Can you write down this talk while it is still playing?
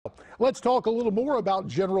Let's talk a little more about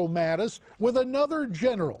General Mattis with another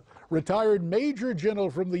general, retired Major General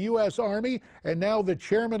from the U.S. Army, and now the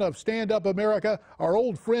chairman of Stand Up America, our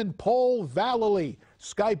old friend Paul Vallely,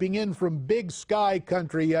 Skyping in from Big Sky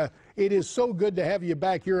Country. It is so good to have you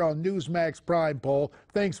back here on Newsmax Prime, Paul.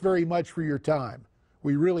 Thanks very much for your time.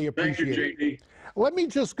 We really appreciate it. Thank you, JD. Let me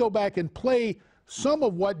just go back and play some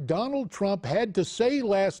of what Donald Trump had to say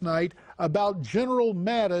last night about General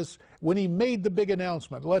Mattis when he made the big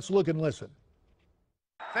announcement. Let's look and listen.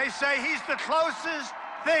 They say he's the closest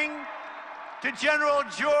thing to General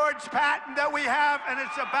George Patton that we have, and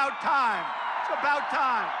it's about time. It's about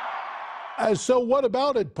time. So what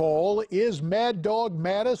about it, Paul? Is Mad Dog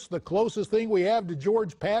Mattis the closest thing we have to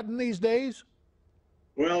George Patton these days?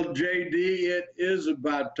 Well, JD, it is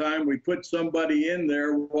about time we put somebody in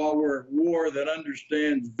there while we're at war that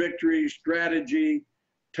understands victory, strategy,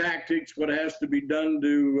 tactics, what has to be done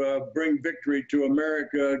to bring victory to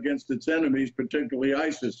America against its enemies, particularly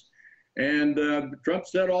ISIS. And Trump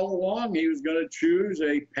said all along he was going to choose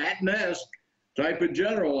a Pattonesque type of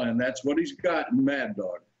general, and that's what he's got in Mad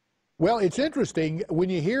Dog. Well, it's interesting when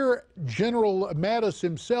you hear General Mattis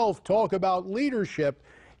himself talk about leadership.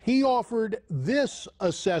 He offered this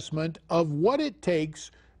assessment of what it takes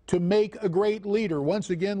to make a great leader. Once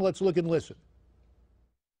again, let's look and listen.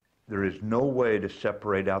 There is no way to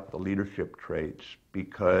separate out the leadership traits,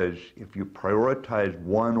 because if you prioritize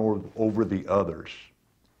one over the others,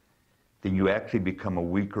 then you actually become a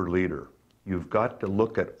weaker leader. You've got to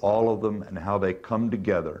look at all of them and how they come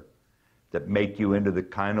together that make you into the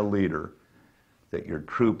kind of leader that your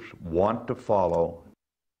troops want to follow.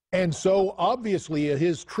 And so, obviously,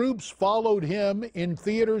 his troops followed him in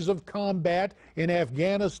theaters of combat in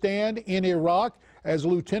Afghanistan, in Iraq, as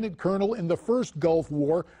lieutenant colonel in the first Gulf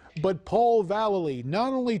War. But Paul Vallely,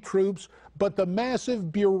 not only troops, but the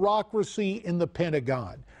massive bureaucracy in the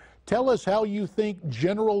Pentagon. Tell us how you think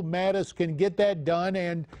General Mattis can get that done,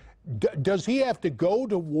 and does he have to go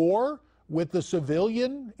to war with the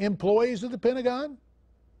civilian employees of the Pentagon?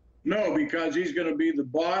 No, because he's going to be the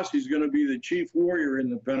boss. He's going to be the chief warrior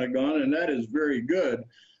in the Pentagon, and that is very good.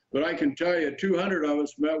 But I can tell you, 200 of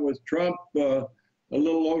us met with Trump a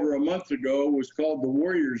little over a month ago. It was called the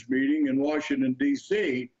Warriors Meeting in Washington,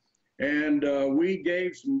 D.C., and we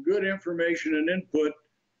gave some good information and input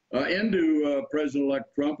into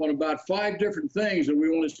President-elect Trump on about 5 different things that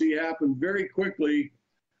we want to see happen very quickly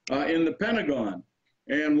in the Pentagon.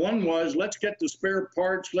 And one was, let's get the spare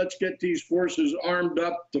parts, let's get these forces armed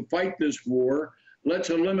up to fight this war, let's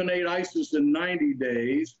eliminate ISIS in 90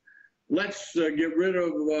 days, let's get rid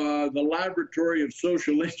of the laboratory of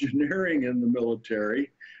social engineering in the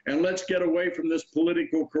military, and let's get away from this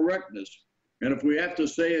political correctness. And if we have to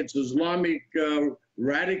say it's Islamic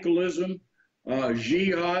radicalism,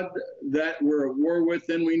 jihad that we're at war with,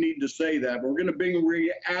 then we need to say that. But we're going to bring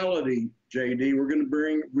reality, JD. We're going to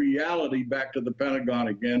bring reality back to the Pentagon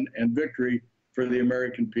again, and victory for the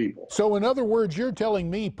American people. So in other words, you're telling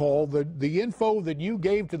me, Paul, the info that you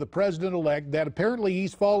gave to the president-elect that apparently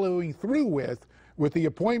he's following through with the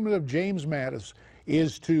appointment of James Mattis,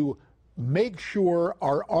 is to make sure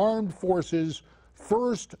our armed forces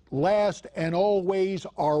first, last, and always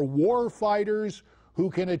are war fighters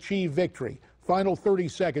who can achieve victory. Final 30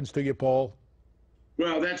 seconds to you, Paul.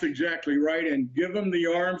 Well, that's exactly right. And give them the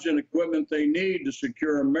arms and equipment they need to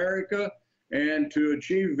secure America and to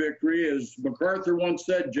achieve victory. As MacArthur once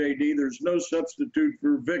said, JD, there's no substitute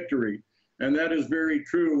for victory. And that is very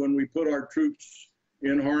true when we put our troops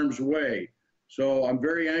in harm's way. So I'm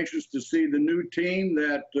very anxious to see the new team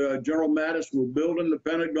that General Mattis will build in the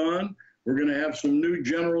Pentagon. We're going to have some new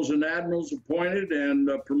generals and admirals appointed and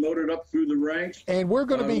promoted up through the ranks. And we're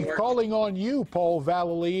going to be calling on you, Paul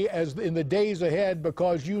Vallely, as in the days ahead,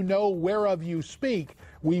 because you know whereof you speak.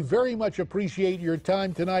 We very much appreciate your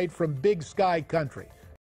time tonight from Big Sky Country.